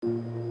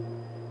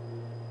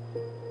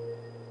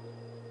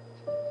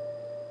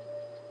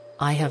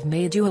I have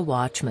made you a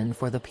watchman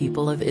for the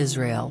people of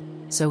Israel,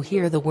 so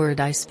hear the word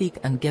I speak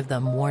and give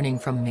them warning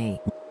from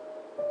me.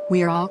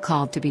 We are all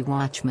called to be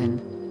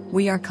watchmen.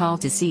 We are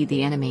called to see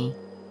the enemy.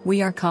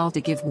 We are called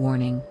to give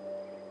warning.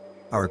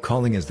 Our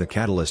calling is the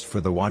catalyst for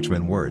the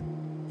Watchman Word.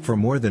 For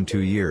more than 2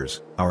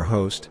 years, our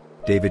host,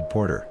 David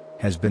Porter,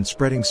 has been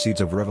spreading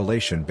seeds of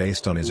revelation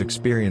based on his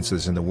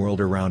experiences in the world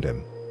around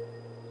him.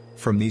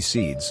 From these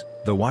seeds,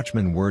 the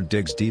Watchman Word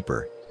digs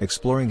deeper,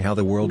 exploring how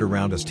the world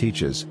around us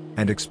teaches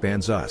and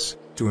expands us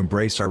to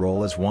embrace our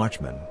role as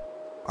watchmen.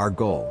 Our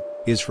goal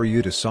is for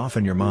you to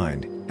soften your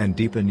mind and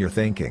deepen your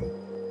thinking.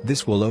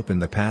 This will open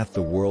the path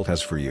the world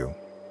has for you.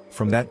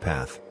 From that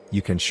path,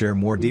 you can share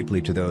more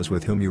deeply to those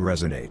with whom you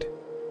resonate.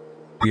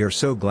 We are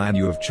so glad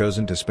you have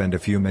chosen to spend a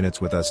few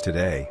minutes with us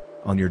today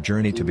on your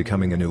journey to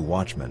becoming a new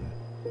watchman.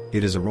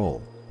 It is a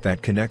role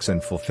that connects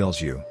and fulfills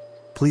you.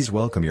 Please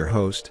welcome your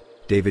host,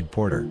 David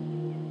Porter.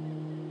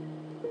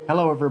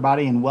 Hello,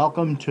 everybody, and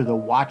welcome to the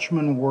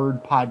Watchman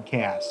Word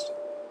Podcast.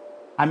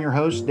 I'm your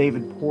host,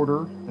 David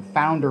Porter, the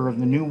founder of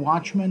The New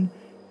Watchman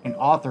and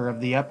author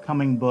of the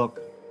upcoming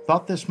book,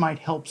 Thought This Might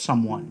Help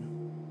Someone.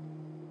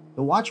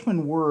 The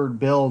Watchman Word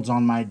builds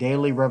on my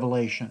daily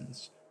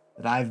revelations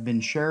that I've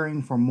been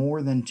sharing for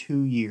more than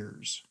 2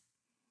 years.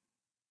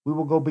 We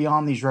will go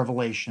beyond these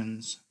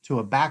revelations to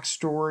a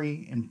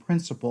backstory and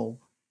principle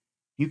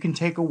you can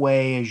take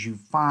away as you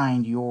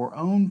find your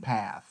own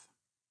path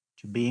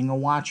to being a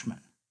watchman.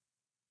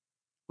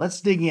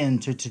 Let's dig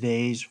into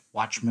today's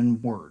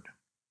Watchman Word.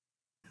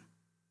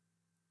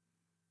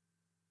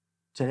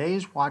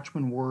 Today's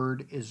Watchman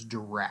Word is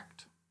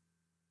direct.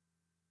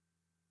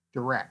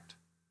 Direct.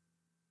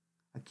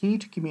 A key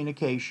to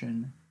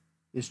communication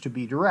is to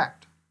be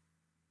direct.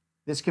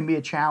 This can be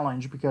a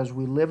challenge because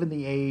we live in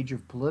the age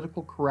of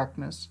political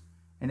correctness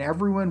and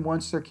everyone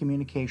wants their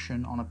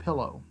communication on a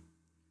pillow.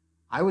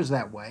 I was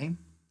that way.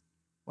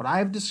 What I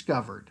have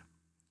discovered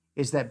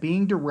is that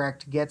being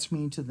direct gets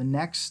me to the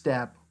next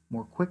step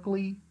more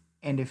quickly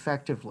and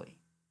effectively.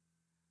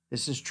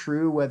 This is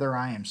true whether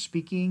I am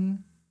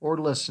speaking or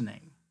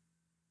listening.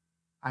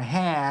 I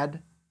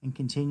had and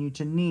continue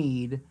to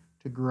need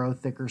to grow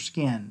thicker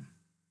skin.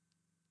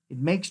 It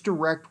makes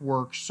direct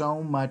work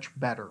so much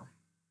better.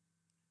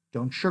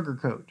 Don't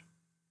sugarcoat.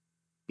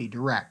 Be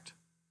direct.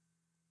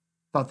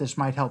 Thought this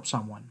might help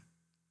someone.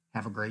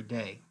 Have a great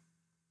day.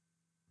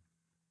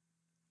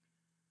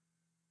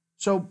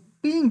 So,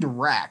 being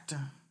direct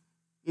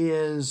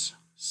is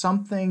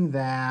something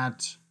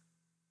that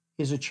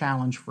is a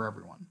challenge for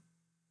everyone.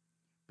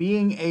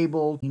 Being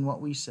able to mean what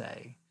we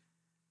say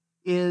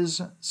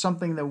is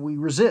something that we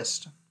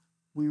resist.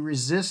 We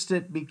resist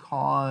it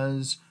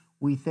because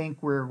we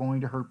think we're going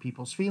to hurt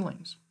people's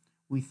feelings.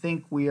 We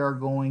think we are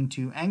going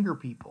to anger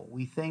people.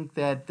 We think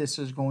that this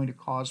is going to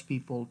cause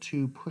people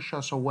to push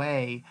us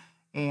away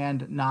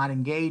and not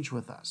engage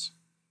with us.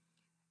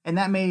 And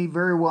that may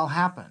very well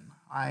happen.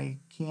 I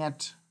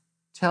can't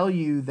tell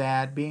you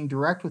that being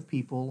direct with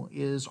people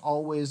is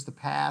always the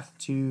path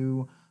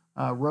to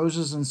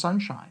roses and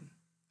sunshine.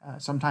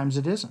 Sometimes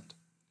it isn't.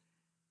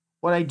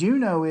 What I do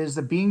know is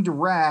that being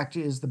direct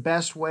is the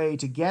best way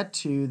to get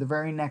to the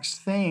very next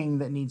thing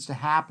that needs to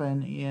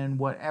happen in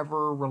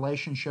whatever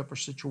relationship or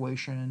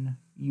situation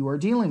you are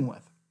dealing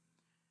with.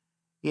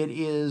 It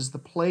is the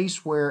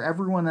place where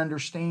everyone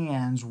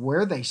understands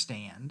where they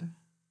stand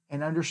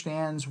and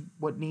understands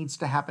what needs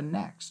to happen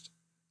next,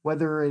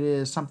 whether it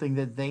is something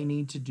that they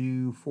need to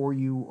do for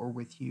you or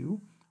with you,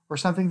 or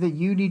something that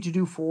you need to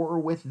do for or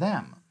with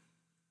them.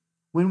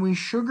 When we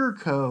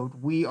sugarcoat,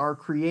 we are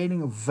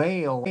creating a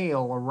veil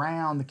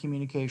around the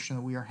communication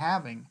that we are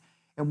having.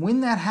 And when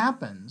that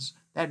happens,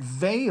 that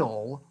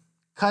veil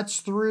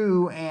cuts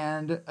through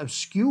and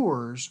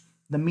obscures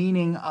the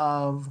meaning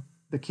of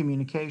the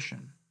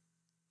communication.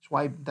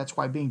 That's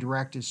why being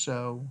direct is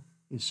so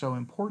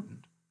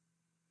important.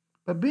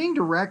 But being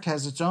direct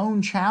has its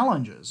own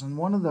challenges, and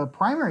one of the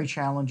primary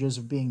challenges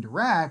of being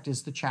direct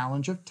is the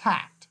challenge of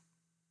tact.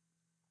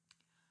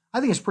 I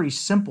think it's pretty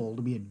simple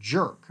to be a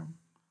jerk.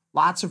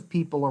 Lots of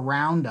people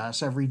around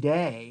us every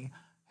day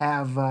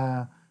have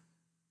the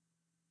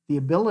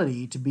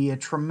ability to be a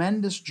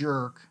tremendous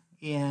jerk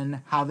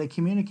in how they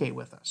communicate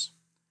with us.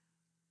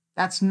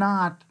 That's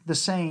not the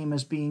same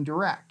as being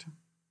direct.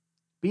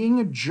 Being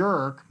a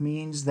jerk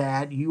means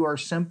that you are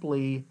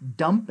simply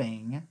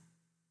dumping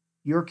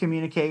your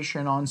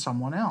communication on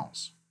someone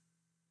else.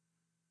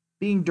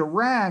 Being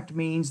direct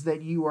means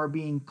that you are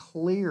being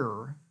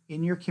clear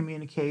in your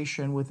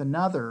communication with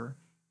another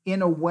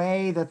in a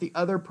way that the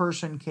other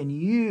person can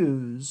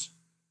use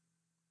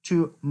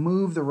to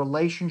move the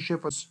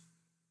relationship or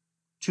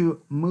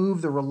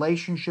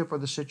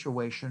the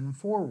situation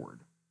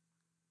forward.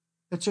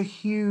 It's a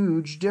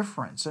huge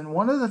difference. And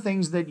one of the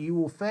things that you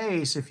will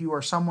face if you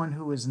are someone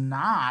who is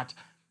not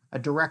a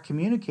direct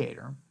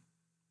communicator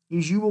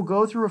is you will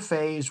go through a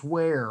phase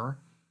where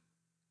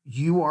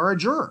you are a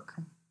jerk.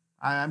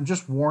 I'm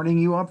just warning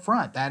you up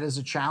front. That is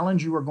a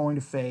challenge you are going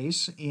to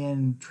face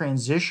in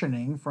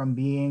transitioning from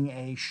being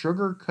a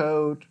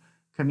sugarcoat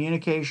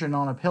communication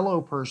on a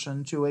pillow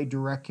person to a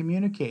direct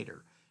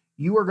communicator.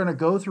 you are going to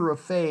go through a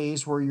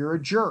phase where you're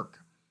a jerk,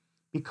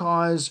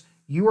 because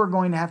you are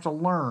going to have to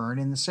learn,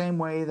 in the same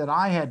way that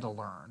I had to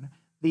learn,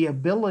 the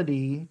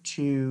ability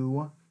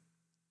to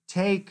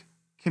take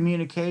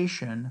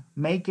communication,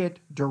 make it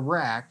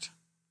direct,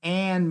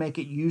 and make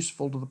it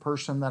useful to the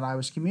person that I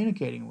was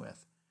communicating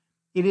with.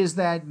 It is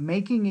that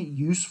making it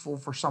useful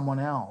for someone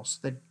else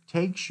that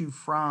takes you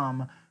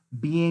from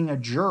being a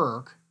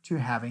jerk to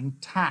having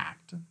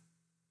tact.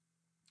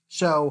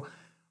 So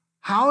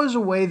how is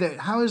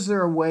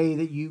there a way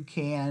that you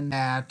can,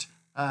 at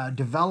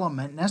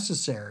development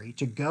necessary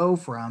to go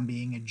from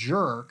being a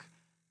jerk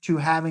to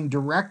having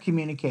direct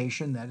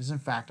communication that is in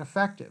fact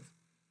effective?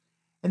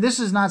 And this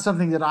is not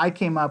something that I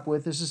came up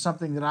with. This is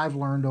something that I've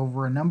learned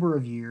over a number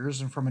of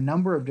years and from a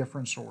number of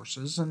different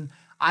sources. And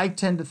I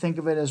tend to think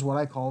of it as what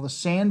I call the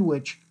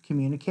sandwich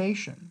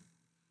communication.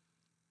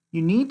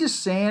 You need to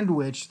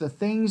sandwich the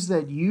things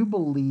that you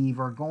believe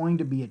are going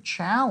to be a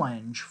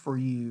challenge for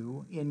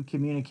you in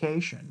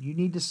communication. You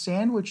need to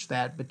sandwich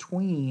that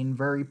between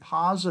very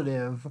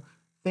positive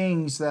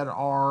things that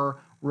are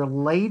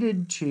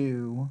related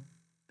to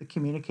the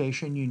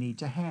communication you need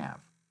to have.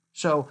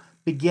 So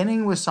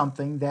beginning with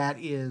something that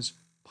is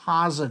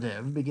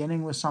positive,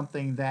 beginning with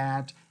something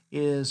that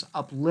is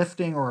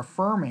uplifting or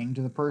affirming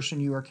to the person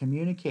you are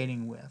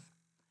communicating with,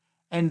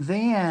 and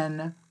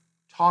then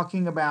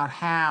talking about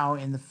how,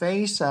 in the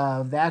face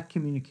of that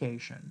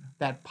communication,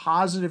 that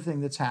positive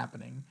thing that's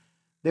happening,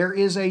 there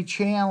is a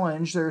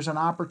challenge, there's an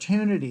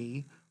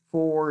opportunity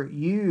for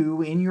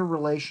you in your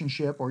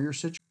relationship or your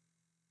situation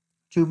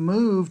to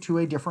move to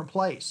a different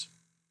place.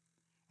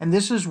 And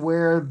this is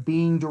where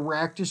being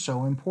direct is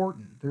so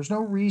important. There's no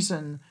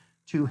reason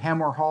to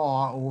hem or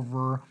haw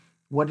over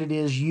what it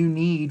is you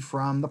need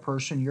from the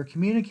person you're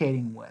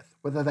communicating with,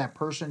 whether that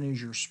person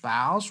is your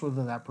spouse,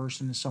 whether that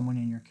person is someone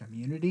in your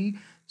community,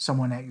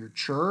 someone at your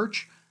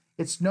church.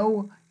 It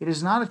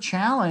is not a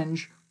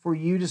challenge for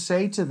you to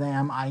say to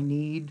them, I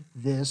need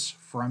this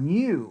from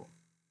you,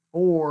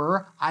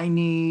 or I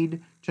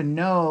need to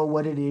know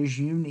what it is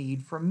you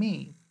need from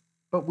me.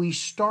 But we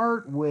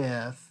start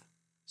with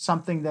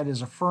something that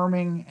is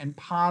affirming and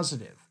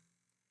positive.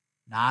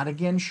 Not,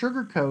 again,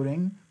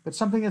 sugarcoating, but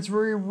something that's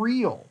very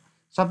real,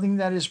 something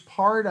that is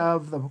part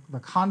of the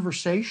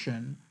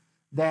conversation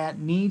that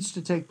needs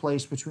to take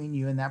place between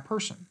you and that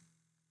person.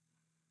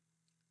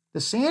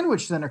 The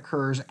sandwich then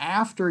occurs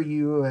after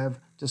you have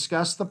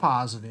discussed the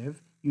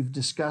positive, you've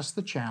discussed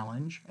the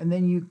challenge, and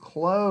then you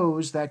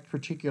close that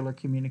particular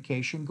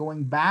communication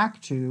going back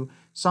to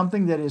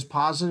something that is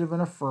positive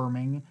and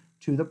affirming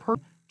to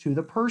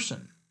the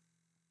person.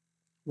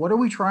 What are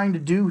we trying to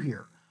do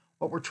here?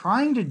 What we're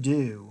trying to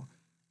do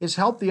is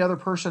help the other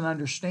person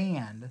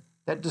understand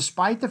that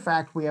despite the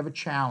fact we have a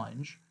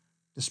challenge,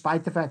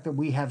 despite the fact that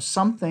we have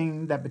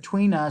something that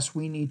between us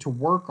we need to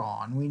work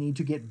on, we need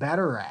to get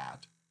better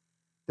at,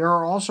 there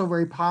are also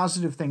very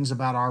positive things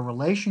about our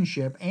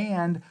relationship,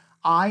 and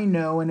I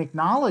know and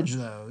acknowledge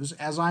those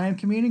as I am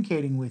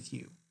communicating with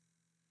you.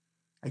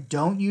 I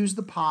don't use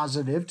the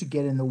positive to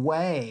get in the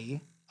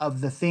way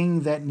of the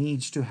thing that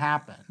needs to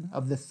happen,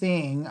 of the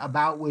thing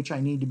about which I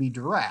need to be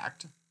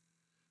direct,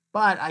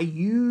 but I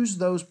use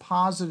those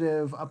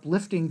positive,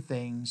 uplifting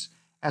things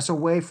as a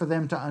way for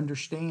them to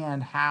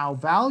understand how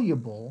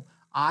valuable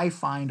I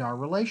find our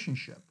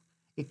relationship.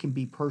 It can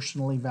be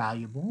personally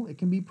valuable, it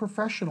can be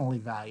professionally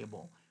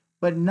valuable,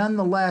 but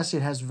nonetheless,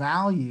 it has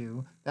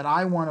value that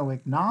I want to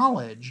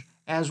acknowledge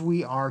as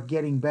we are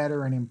getting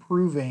better and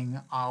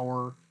improving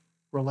our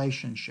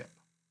relationship.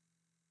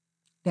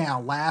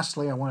 Now,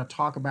 lastly, I want to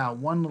talk about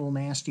one little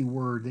nasty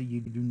word that you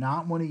do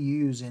not want to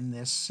use in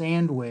this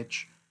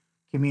sandwich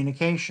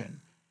communication.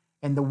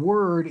 And the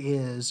word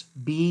is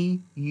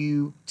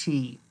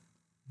B-U-T,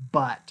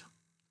 but.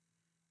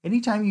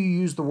 Anytime you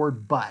use the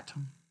word but,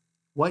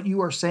 what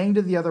you are saying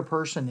to the other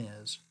person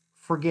is,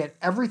 forget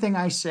everything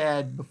I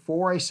said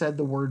before I said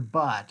the word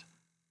but,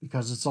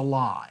 because it's a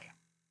lie.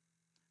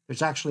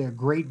 There's actually a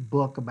great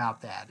book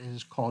about that. It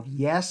is called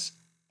Yes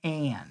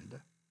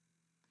and.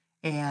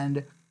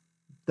 And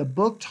the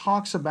book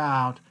talks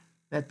about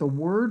that the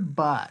word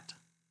but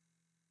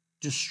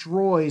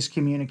destroys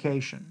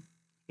communication.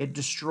 It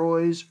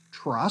destroys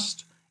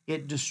trust.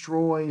 It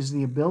destroys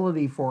the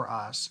ability for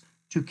us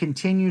to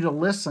continue to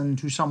listen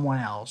to someone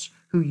else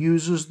who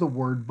uses the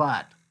word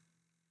but.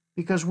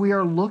 Because we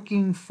are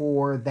looking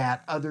for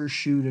that other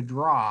shoe to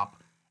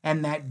drop,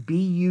 and that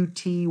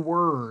B-U-T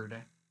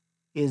word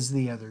is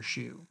the other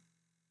shoe.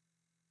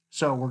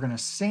 So we're going to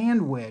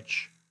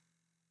sandwich,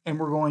 and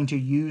we're going to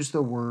use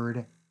the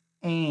word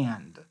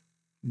and,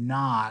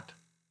 not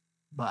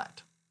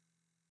but.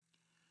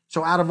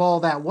 So out of all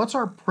that, what's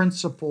our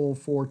principle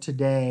for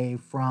today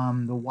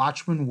from the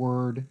Watchman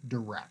word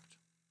direct?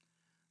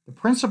 The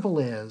principle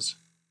is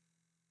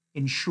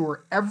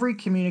ensure every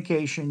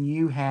communication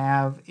you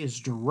have is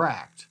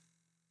direct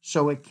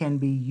so it can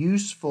be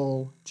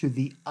useful to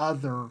the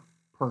other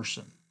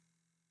person.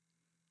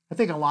 I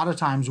think a lot of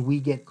times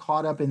we get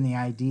caught up in the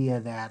idea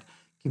that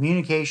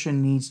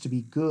communication needs to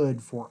be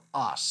good for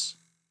us.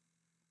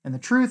 And the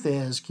truth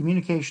is,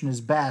 communication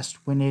is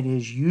best when it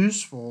is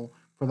useful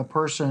for the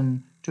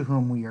person to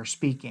whom we are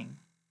speaking.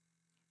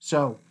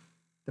 So,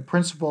 the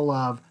principle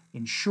of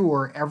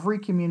ensure every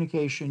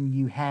communication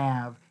you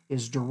have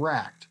is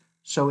direct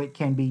so it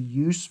can be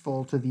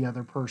useful to the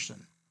other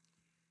person.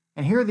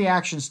 And here are the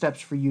action steps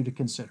for you to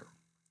consider.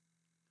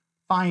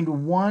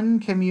 Find one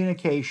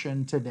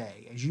communication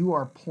today as you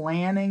are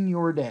planning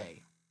your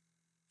day.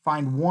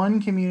 Find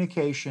one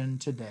communication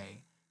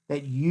today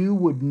that you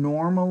would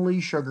normally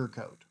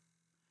sugarcoat,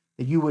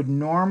 that you would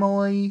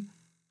normally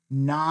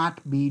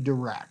not be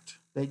direct,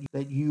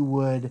 that you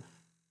would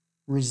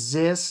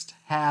resist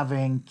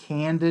having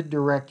candid,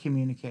 direct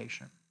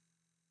communication.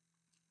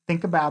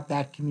 Think about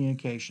that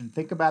communication.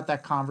 Think about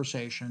that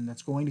conversation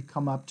that's going to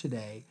come up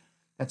today,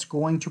 that's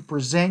going to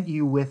present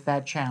you with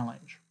that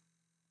challenge.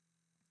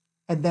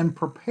 And then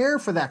prepare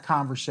for that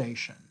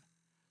conversation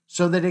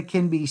so that it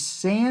can be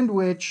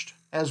sandwiched,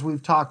 as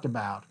we've talked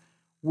about,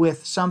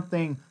 with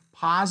something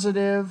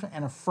positive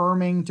and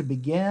affirming to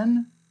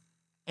begin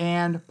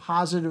and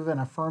positive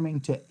and affirming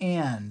to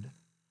end,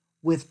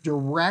 with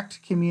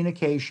direct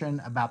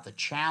communication about the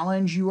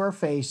challenge you are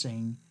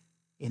facing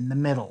in the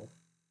middle,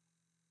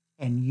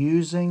 and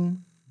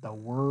using the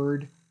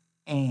word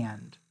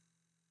and.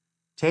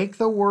 Take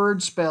the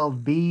word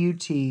spelled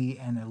B-U-T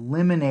and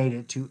eliminate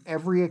it to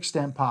every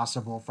extent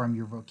possible from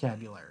your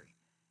vocabulary.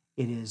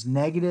 It is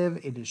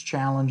negative, it is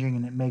challenging,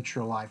 and it makes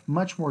your life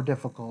much more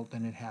difficult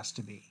than it has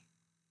to be.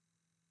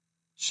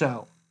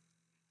 So,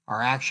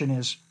 our action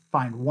is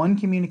find one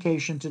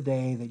communication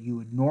today that you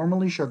would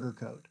normally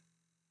sugarcoat.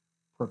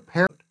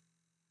 Prepare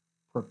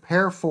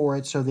for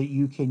it so that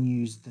you can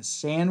use the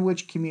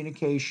sandwich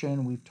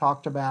communication we've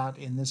talked about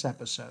in this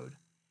episode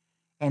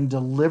and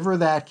deliver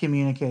that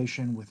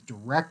communication with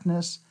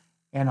directness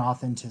and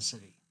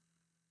authenticity.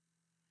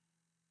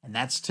 And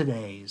that's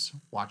today's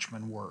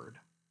Watchman Word.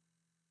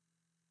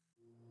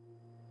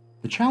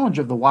 The challenge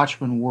of the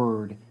Watchman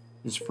Word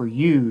is for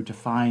you to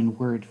find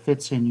where it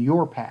fits in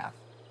your path.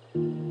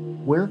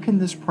 Where can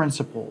this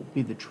principle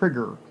be the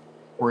trigger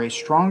for a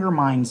stronger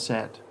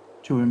mindset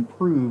to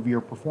improve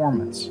your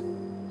performance?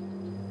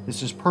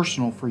 This is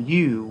personal for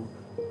you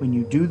when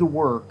you do the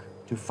work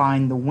to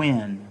find the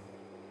win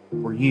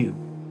for you.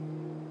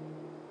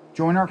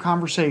 Join our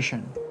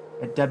conversation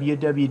at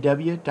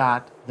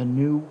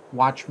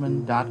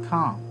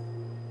www.thenewwatchman.com.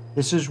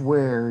 This is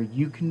where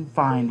you can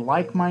find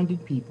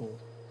like-minded people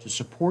to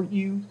support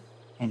you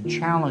and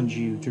challenge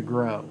you to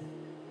grow.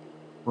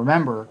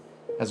 Remember,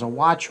 as a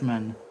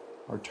watchman,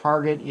 our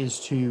target is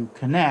to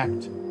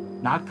connect,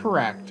 not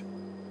correct,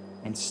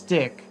 and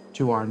stick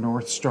to our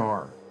North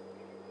Star.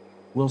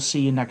 We'll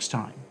see you next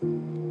time.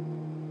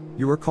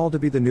 You are called to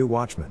be the new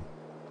watchman.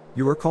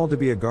 You are called to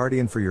be a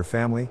guardian for your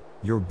family,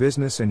 your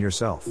business, and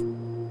yourself.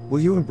 Will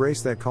you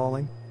embrace that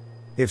calling?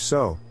 If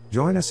so,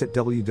 join us at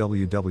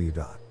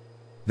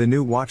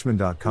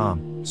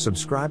www.thenewwatchman.com,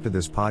 subscribe to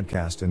this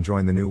podcast, and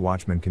join the New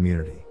Watchman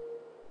community.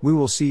 We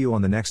will see you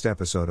on the next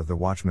episode of The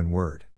Watchman Word.